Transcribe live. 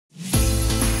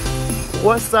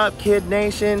What's up, Kid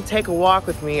Nation? Take a walk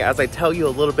with me as I tell you a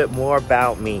little bit more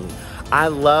about me. I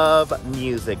love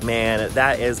music, man.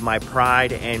 That is my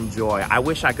pride and joy. I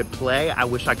wish I could play, I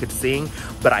wish I could sing,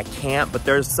 but I can't. But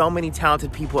there's so many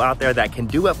talented people out there that can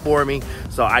do it for me,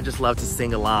 so I just love to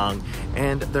sing along.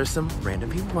 And there's some random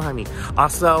people behind me.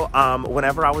 Also,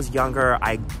 whenever I was younger,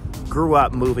 I grew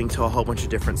up moving to a whole bunch of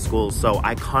different schools, so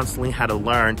I constantly had to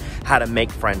learn how to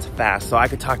make friends fast so I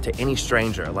could talk to any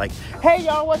stranger. Like, hey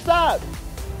y'all, what's up?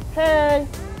 Hey.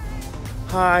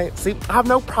 Hi. See, I have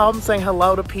no problem saying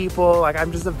hello to people. Like,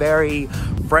 I'm just a very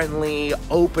friendly,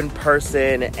 open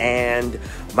person, and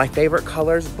my favorite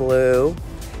color is blue.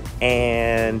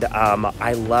 And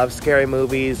I love scary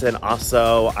movies, and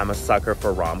also I'm a sucker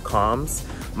for rom-coms.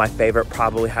 My favorite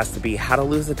probably has to be How to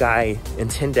Lose a Guy in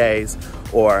 10 Days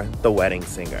or The Wedding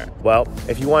Singer. Well,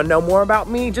 if you want to know more about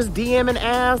me, just DM and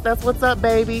ask. That's what's up,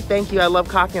 baby. Thank you. I love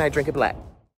coffee and I drink it black.